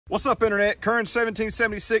What's up, internet? Current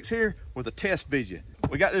 1776 here with a test video.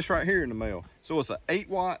 We got this right here in the mail. So it's an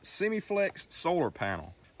 8-watt semi-flex solar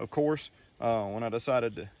panel. Of course, when I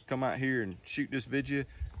decided to come out here and shoot this video,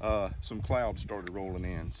 some clouds started rolling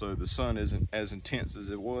in. So the sun isn't as intense as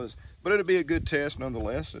it was, but it'll be a good test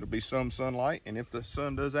nonetheless. It'll be some sunlight, and if the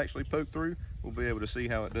sun does actually poke through, we'll be able to see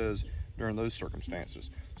how it does during those circumstances.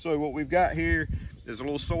 So what we've got here is a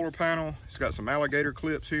little solar panel. It's got some alligator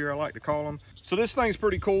clips here, I like to call them. So this thing's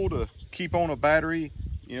pretty cool to keep on a battery,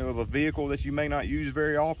 you know, of a vehicle that you may not use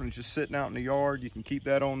very often. It's just sitting out in the yard. You can keep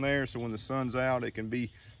that on there, so when the sun's out, it can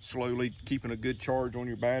be slowly keeping a good charge on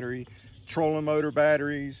your battery. Trolling motor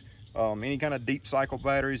batteries, any kind of deep cycle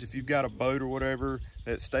batteries. If you've got a boat or whatever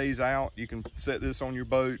that stays out, you can set this on your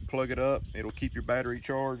boat, plug it up, it'll keep your battery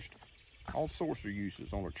charged. All sorts of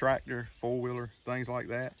uses on a tractor, four-wheeler, things like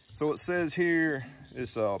that. So it says here,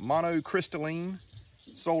 it's a monocrystalline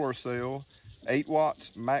solar cell, 8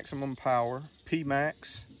 watts maximum power,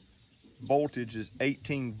 P-max, voltage is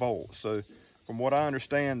 18 volts. So from what I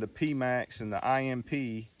understand, the P-max and the IMP,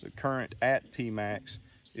 the current at P-max,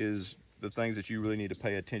 is the things that you really need to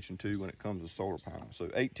pay attention to when it comes to solar panels.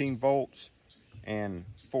 So 18 volts and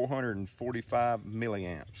 445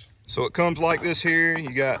 milliamps. So it comes like this here.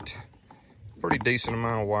 You got pretty decent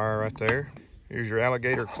amount of wire right there. Here's your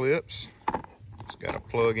alligator clips. It's got a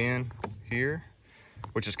plug in here,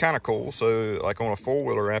 which is kind of cool. So like on a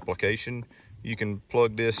four-wheeler application, you can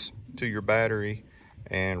plug this to your battery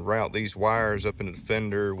and route these wires up in the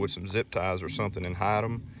fender with some zip ties or something and hide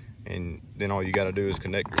them. And then all you got to do is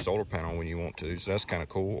connect your solar panel when you want to. So that's kind of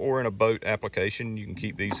cool. Or in a boat application, you can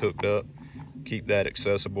keep these hooked up, keep that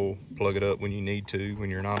accessible, plug it up when you need to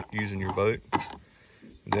when you're not using your boat.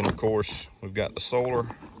 And then of course, we've got the solar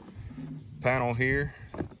panel here,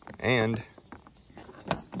 and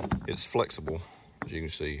it's flexible, as you can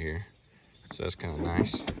see here. So that's kind of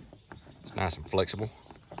nice. It's nice and flexible.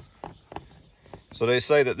 So they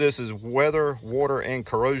say that this is weather, water, and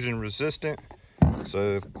corrosion resistant.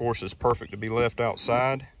 So of course it's perfect to be left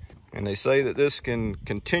outside. And they say that this can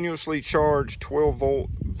continuously charge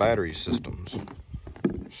 12-volt battery systems.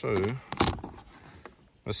 So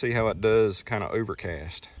let's see how it does kind of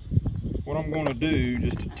overcast. What I'm going to do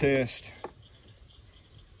just to test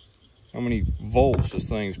how many volts this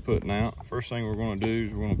thing's putting out. First thing we're going to do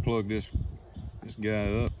is we're going to plug this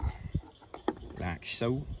guy up like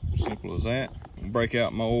so. Simple as that. I'm gonna break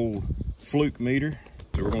out my old fluke meter.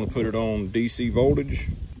 So we're going to put it on DC voltage,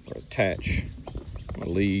 or attach my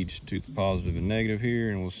leads to the positive and negative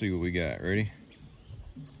here, and we'll see what we got. Ready?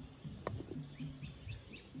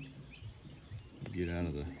 Get out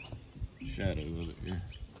of the shadow of it here.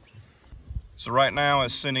 So right now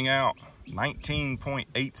it's sending out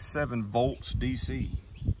 19.87 volts DC,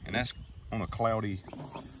 and that's on a cloudy,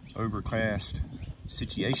 overcast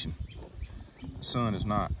situation. The sun is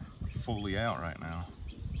not fully out right now.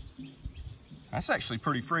 That's actually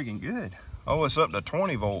pretty freaking good. Oh, it's up to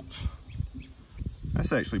 20 volts.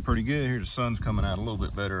 That's actually pretty good. Here the sun's coming out a little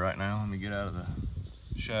bit better right now. Let me get out of the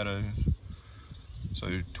shadows. So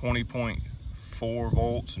 20.4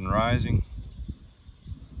 volts and rising.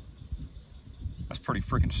 That's pretty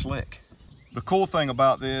freaking slick. The cool thing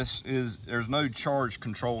about this is there's no charge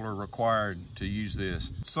controller required to use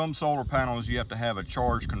this. Some solar panels you have to have a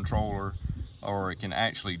charge controller, or it can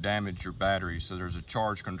actually damage your battery. So there's a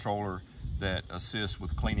charge controller that assists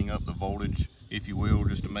with cleaning up the voltage, if you will,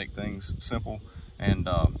 just to make things simple. And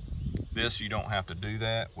this, you don't have to do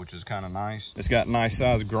that, which is kind of nice. It's got nice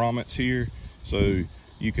size grommets here, so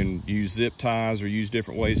you can use zip ties or use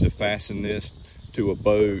different ways to fasten this to a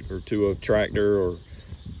boat or to a tractor,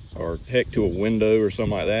 or heck, to a window or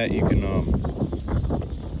something like that. You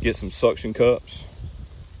can get some suction cups,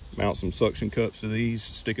 mount some suction cups to these,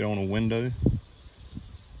 stick it on a window.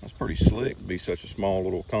 That's pretty slick to be such a small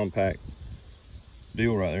little compact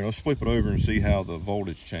deal right there. Let's flip it over and see how the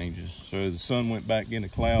voltage changes. So the sun went back into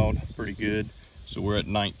cloud pretty good. So we're at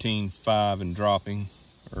 19.5 and dropping,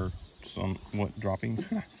 or somewhat dropping.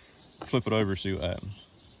 Flip it over and see what happens.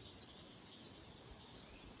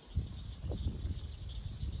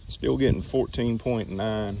 Still getting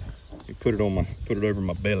 14.9. You put it over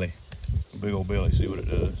my belly, big old belly. See what it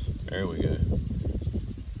does. There we go.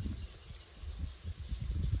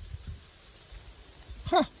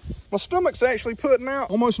 Huh. My stomach's actually putting out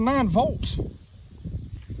almost 9 volts.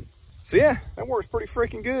 So yeah, that works pretty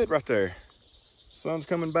freaking good right there. Sun's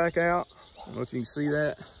coming back out. I don't know if you can see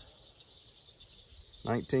that.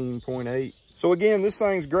 19.8. So again, this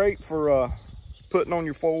thing's great for putting on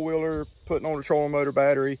your four-wheeler, putting on a trolling motor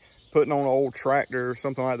battery, putting on an old tractor or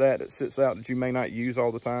something like that that sits out that you may not use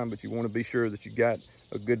all the time, but you want to be sure that you got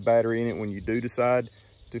a good battery in it when you do decide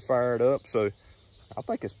to fire it up. So I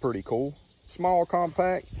think it's pretty cool. Small,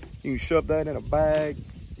 compact. You can shove that in a bag.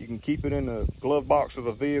 You can keep it in the glove box of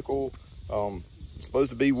a vehicle. It's supposed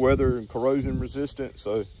to be weather and corrosion resistant,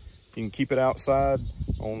 so you can keep it outside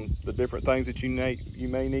on the different things that you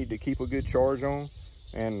may need to keep a good charge on.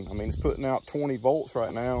 And I mean, it's putting out 20 volts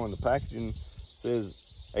right now, and the packaging says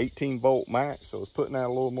 18 volt max, so it's putting out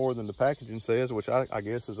a little more than the packaging says, which I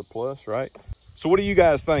guess is a plus, right? So what do you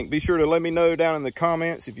guys think? Be sure to let me know down in the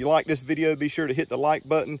comments. If you like this video, be sure to hit the like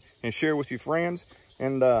button and share with your friends.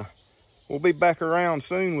 And we'll be back around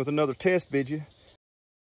soon with another test video.